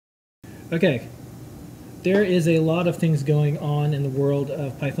Okay. There is a lot of things going on in the world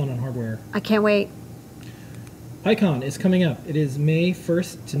of Python and hardware. I can't wait. PyCon is coming up. It is May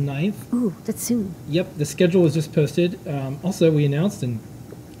 1st to 9th. Ooh, that's soon. Yep, the schedule was just posted. Also, we announced and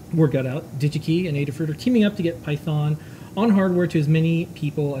word got out, DigiKey and Adafruit are teaming up to get Python on hardware to as many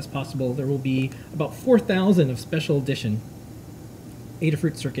people as possible. There will be about 4,000 of special edition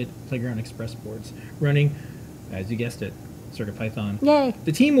Adafruit Circuit Playground Express boards running, as you guessed it, CircuitPython. Yay.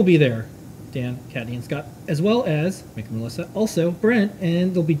 The team will be there. Dan, Katie, and Scott, as well as Mike and Melissa, also Brent,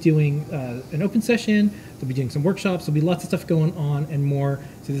 and they'll be doing an open session, they'll be doing some workshops, there'll be lots of stuff going on and more.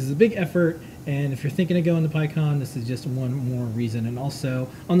 So this is a big effort, and if you're thinking of going to PyCon, this is just one more reason. And also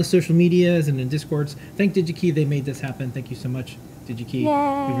on the social medias and in Discords, thank DigiKey, they made this happen. Thank you so much, DigiKey.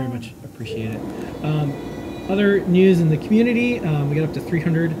 Yay. We very much appreciate it. Other news in the community, we got up to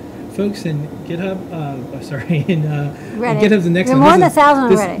 300 folks in GitHub, in Reddit. GitHub's the next There are one. more than 1,000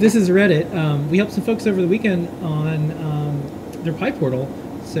 on Reddit. This is Reddit. We helped some folks over the weekend on their PyPortal,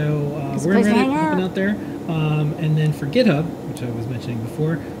 so we're in Reddit, helping out there. And then for GitHub, which I was mentioning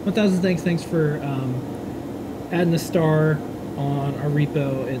before, 1,000 thanks for adding a star on our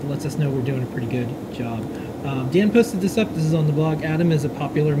repo. It lets us know we're doing a pretty good job. Dan posted this up. This is on the blog. Atom is a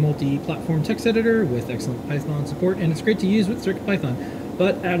popular multi-platform text editor with excellent Python support, and it's great to use with CircuitPython.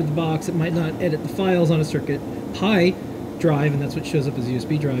 But out of the box, it might not edit the files on a CircuitPy drive, and that's what shows up as a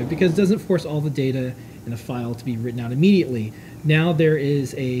USB drive, because it doesn't force all the data in a file to be written out immediately. Now there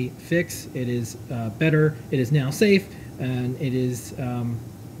is a fix. It is better. It is now safe, and it is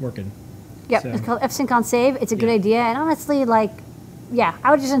working. Yep, it's called fsync on save. It's a good idea, and honestly, yeah, I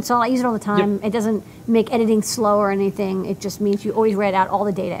would just install it. I use it all the time. Yep. It doesn't make editing slow or anything. It just means you always write out all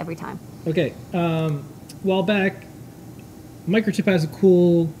the data every time. Okay. While back, Microchip has a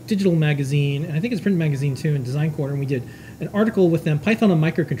cool digital magazine, and I think it's a print magazine too, in Design Corner, and we did an article with them, Python on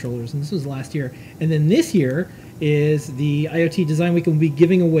microcontrollers, and this was last year. And then this year is the IoT Design Week, and we'll be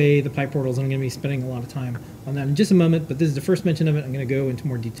giving away the PyPortals, and I'm going to be spending a lot of time on that in just a moment, but this is the first mention of it. I'm going to go into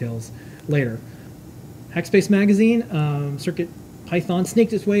more details later. Hackspace Magazine, CircuitPython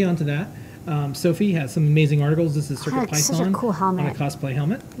snaked its way onto that. Sophie has some amazing articles. This is CircuitPython such a cool helmet. on a cosplay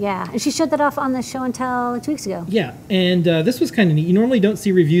helmet. Yeah, and she showed that off on the show and tell 2 weeks ago. Yeah, and this was kind of neat. You normally don't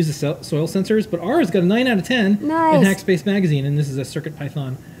see reviews of soil sensors, but ours got a 9 out of 10 in Hackspace Magazine, and this is a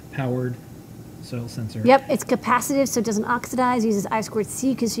CircuitPython powered soil sensor. Yep, it's capacitive, so it doesn't oxidize. Uses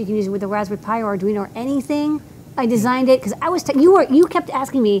I2C, because you can use it with a Raspberry Pi or Arduino or anything. I designed it because I was you kept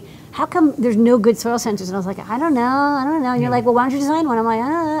asking me, how come there's no good soil sensors? And I was like, I don't know. And you're like, well, why don't you design one? I'm like,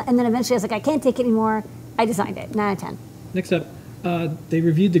 and then eventually I was like, I can't take it anymore. I designed it. 9 out of 10. Next up, they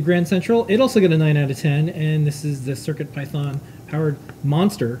reviewed the Grand Central. It also got a 9 out of 10, and this is the CircuitPython powered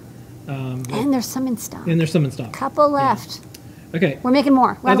Monster. And there's some in stock. Couple left. Yeah. Okay. We're making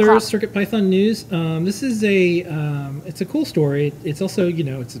more. Other CircuitPython news. This is it's a cool story. It's also,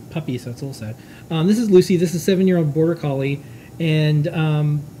 it's a puppy, so it's a little sad. This is Lucy. This is a 7-year-old border collie, and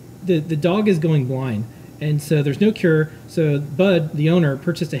the dog is going blind, and so there's no cure. So Bud, the owner,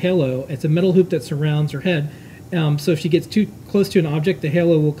 purchased a halo. It's a metal hoop that surrounds her head. So if she gets too close to an object, the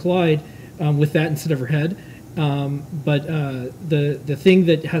halo will collide with that instead of her head. But the thing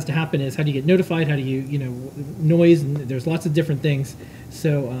that has to happen is, how do you get notified? How do you, noise? And there's lots of different things.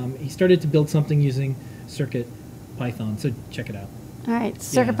 So he started to build something using CircuitPython. So check it out. All right,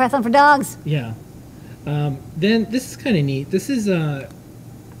 CircuitPython for dogs. Yeah. Then this is kind of neat. This is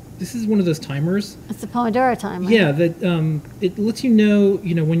one of those timers. It's the Pomodoro timer. Yeah, that it lets you know,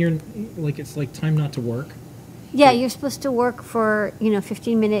 when you're it's like time not to work. Yeah, you're supposed to work for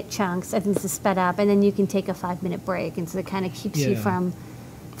 15-minute chunks. I think this is sped up, and then you can take a 5-minute break, and so it kind of keeps you from.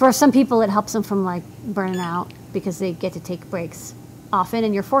 For some people, it helps them from burning out because they get to take breaks often,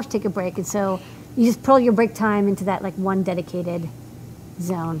 and you're forced to take a break, and so you just pull your break time into that one dedicated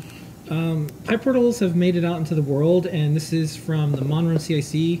zone. PyPortals have made it out into the world, and this is from the Monroe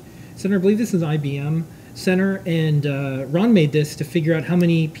CIC Center. I believe this is IBM Center, and Ron made this to figure out how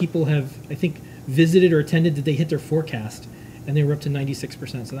many people have, I think, visited or attended. Did they hit their forecast? And they were up to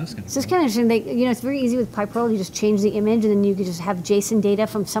 96%, so that's kind of So it's kind of interesting. It's very easy with PyPortal. You just change the image, and then you can just have JSON data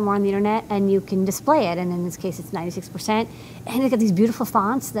from somewhere on the internet, and you can display it. And in this case, it's 96%. And it's got these beautiful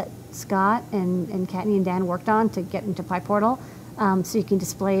fonts that Scott and Kattni and Dan worked on to get into PyPortal. So you can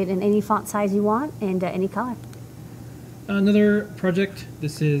display it in any font size you want and any color. Another project,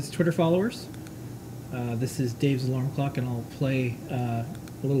 this is Twitter followers. This is Dave's alarm clock, and I'll play a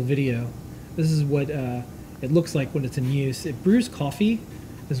little video. This is what it looks like when it's in use. It brews coffee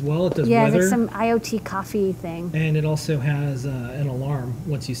as well. It does weather. Yeah, there's some IoT coffee thing. And it also has an alarm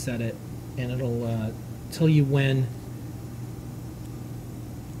once you set it, and it'll tell you when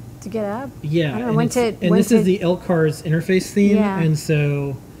to get up. Yeah, I don't know, and this is the LCARS interface theme, Yeah. and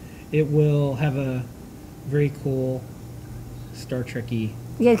so it will have a very cool Star Trek-y.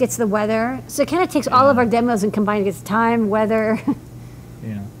 Yeah, it gets the weather. So it kind of takes all of our demos and combines. It gets time, weather,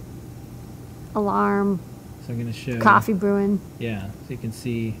 Yeah. alarm, So I'm going to show coffee brewing. Yeah, so you can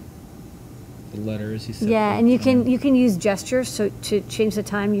see the letters. You set Yeah, the and you time. can use gestures. So to change the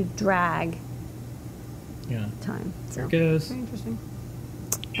time, you drag Yeah. time. So There it goes. very interesting.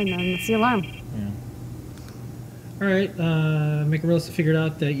 And then it's the alarm. Yeah. All right, Makerless figured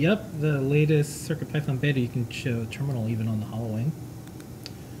out that, yep, the latest CircuitPython beta, you can show terminal even on the HoloWing.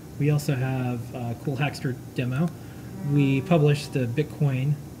 We also have a cool Hackster demo. We published the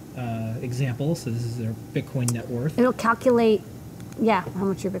Bitcoin example, so this is their Bitcoin net worth. It'll calculate, how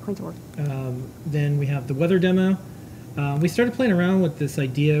much your Bitcoin's worth. Then we have the weather demo. We started playing around with this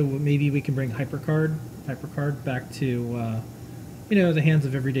idea, maybe we can bring HyperCard back to the hands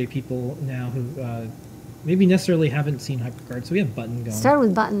of everyday people now who maybe necessarily haven't seen HyperCard. So we have button going. Started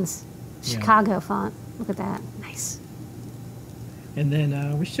with buttons. Yeah. Chicago font. Look at that. Nice. And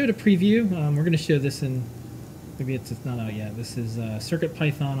then we showed a preview. We're going to show this in, maybe it's not out yet. This is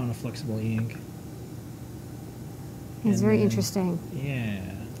CircuitPython on a flexible e-ink. It's And very then- interesting. Yeah.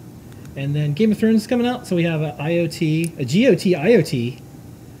 And then Game of Thrones is coming out. So we have a IoT, a GOT IoT.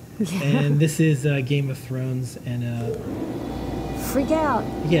 Yeah. And this is Game of Thrones. And Freak out.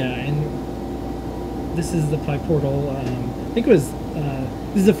 yeah, and this is the PyPortal. I think it was,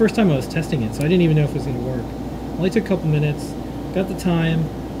 this is the first time I was testing it. So I didn't even know if it was going to work. Only took a couple minutes. Got the time,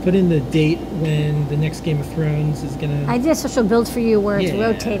 put in the date when the next Game of Thrones is gonna. I did a special build for you where it's Yeah.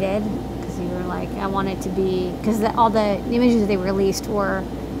 rotated because you were like, I want it to be because all the images that they released were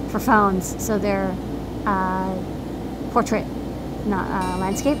for phones, so they're portrait, not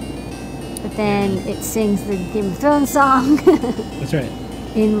landscape. But then it sings the Game of Thrones song That's right.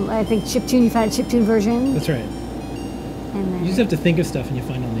 in I think chiptune. You found a chiptune version, That's right. and then You just have to think of stuff and you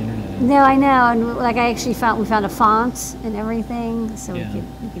find on the internet. no, I know, and like I actually we found a font and everything, so Yeah.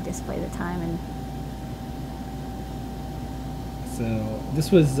 we could display the time and. So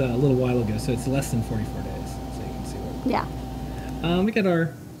this was a little while ago, so it's less than 44 days. So you can see what. Yeah. We got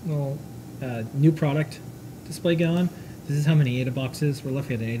our little new product display going. This is how many ADA boxes. We're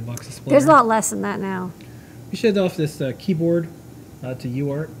looking at an ADA box display. There's a lot less than that now. We showed off this keyboard to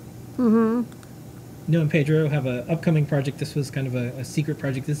UART. Mm-hmm. Noah and Pedro have an upcoming project. This was kind of a secret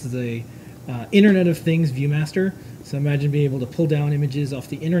project. This is a Internet of Things ViewMaster. So imagine being able to pull down images off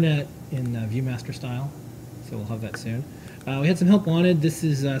the internet in ViewMaster style. So we'll have that soon. We had some help wanted. This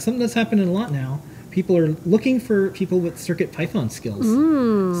is something that's happening a lot now. People are looking for people with CircuitPython skills.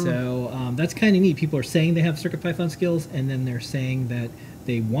 So that's kind of neat. People are saying they have CircuitPython skills, and then they're saying that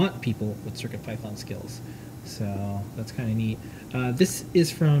they want people with CircuitPython skills. So that's kind of neat. This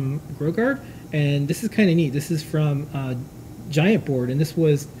is from GrowGuard, and this is kind of neat. This is from Giant Board, and this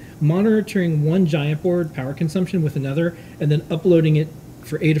was monitoring one Giant Board power consumption with another, and then uploading it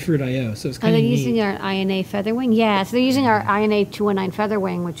for Adafruit IO. So it's Are kind they of neat. using our INA Featherwing? Yeah, so they're using our INA 219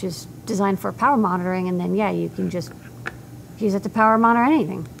 Featherwing, which is designed for power monitoring, and then, you can just use it to power monitor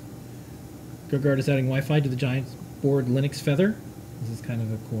anything. GrowGuard is adding Wi-Fi to the Giant Board Linux Feather. This is kind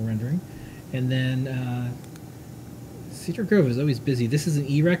of a cool rendering. And then Cedar Grove is always busy. This is an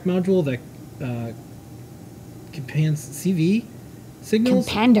ERAC module that compans CV signals.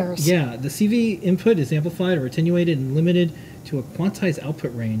 Companders. Yeah, the CV input is amplified or attenuated and limited to a quantized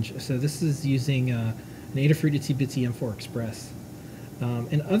output range. So this is using an Adafruit ITSI M4 Express.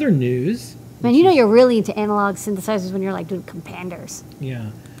 In other news... Man, you know you're really into analog synthesizers when you're like doing companders. Yeah.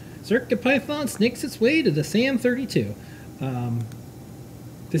 CircuitPython snakes its way to the SAM32.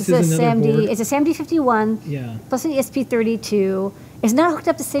 This is another board. It's a SAMD51 Yeah. plus an ESP32. It's not hooked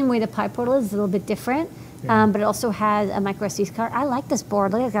up the same way the PyPortal is. It's a little bit different, Yeah. but it also has a micro SD card. I like this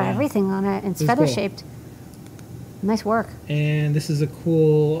board. Look, it's got Yeah. everything on it. And it's It's feather cool. shaped. Nice work. And this is a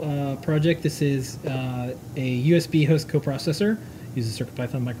cool project. This is a USB host coprocessor. Uses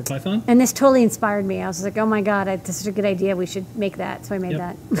CircuitPython, MicroPython. And this totally inspired me. I was like, oh my God, this is a good idea. We should make that. So I made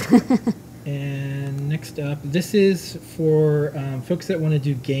Yep. that. And next up, this is for folks that want to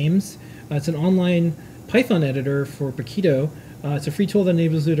do games. It's an online Python editor for Paquito. It's a free tool that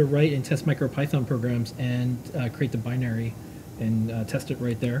enables you to write and test MicroPython programs and create the binary and test it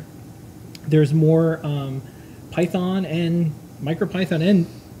right there. There's more Python and MicroPython and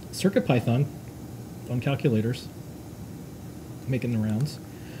CircuitPython on calculators making the rounds.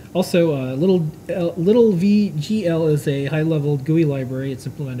 Also, little VGL is a high-level GUI library. It's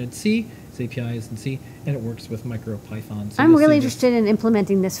implemented in C. Its API is in C, and it works with MicroPython. So I'm you'll really see this- interested in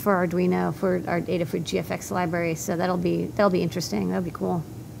implementing this for Arduino for our Adafruit GFX library. So that'll be interesting. That'll be cool.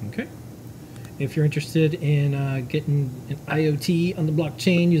 Okay. If you're interested in getting an IoT on the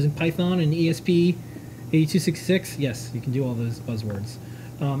blockchain using Python and ESP8266, yes, you can do all those buzzwords.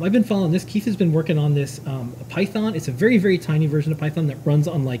 I've been following this. Keith has been working on this Python. It's a very, very tiny version of Python that runs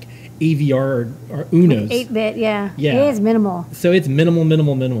on like AVR or Unos. 8-bit, yeah. Yeah. It is minimal. So it's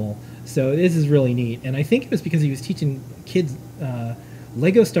minimal. So this is really neat. And I think it was because he was teaching kids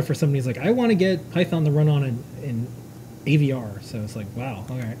Lego stuff for somebody. He's like, I want to get Python to run on in AVR. So it's like, wow,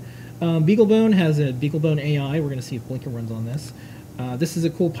 all right. BeagleBone has a BeagleBone AI. We're going to see if Blinker runs on this. This is a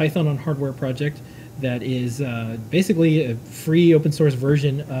cool Python on hardware project that is basically a free open source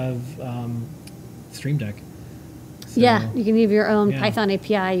version of Stream Deck. So, yeah, you can leave your own Python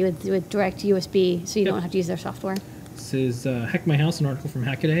API with direct USB, so you don't have to use their software. This is Hack My House, an article from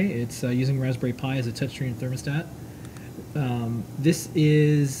Hackaday. It's using Raspberry Pi as a touchscreen thermostat. This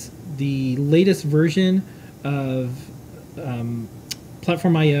is the latest version of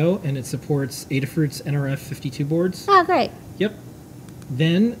Platform IO, and it supports Adafruit's NRF52 boards. Oh, great. Yep.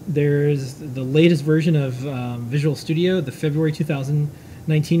 Then there's the latest version of Visual Studio, the February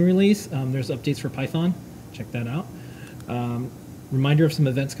 2019 release. There's updates for Python. Check that out. Reminder of some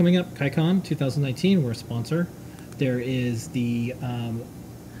events coming up. KaiCon 2019, we're a sponsor. There is the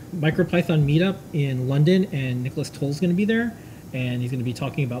MicroPython meetup in London, and Nicholas Toll's going to be there, and he's going to be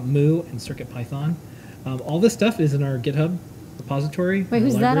talking about Moo and CircuitPython. All this stuff is in our GitHub repository. Wait,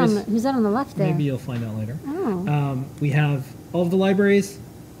 who's that on the left there? Maybe you'll find out later. Oh. We have all of the libraries.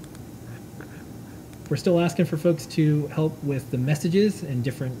 We're still asking for folks to help with the messages in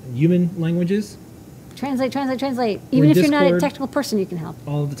different human languages. Translate. Even if you're not a technical person, you can help.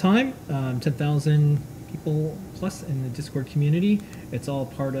 All the time. 10,000 people plus in the Discord community. It's all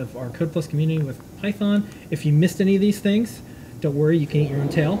part of our Code Plus community with Python. If you missed any of these things, don't worry, you can eat your own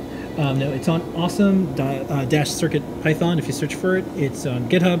tail. No, it's on awesome-circuit-python. If you search for it, it's on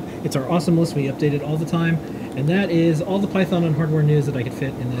GitHub. It's our awesome list. We update it all the time. And that is all the Python on hardware news that I could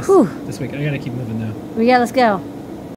fit in this week. I got to keep moving, though. Yeah, let's go.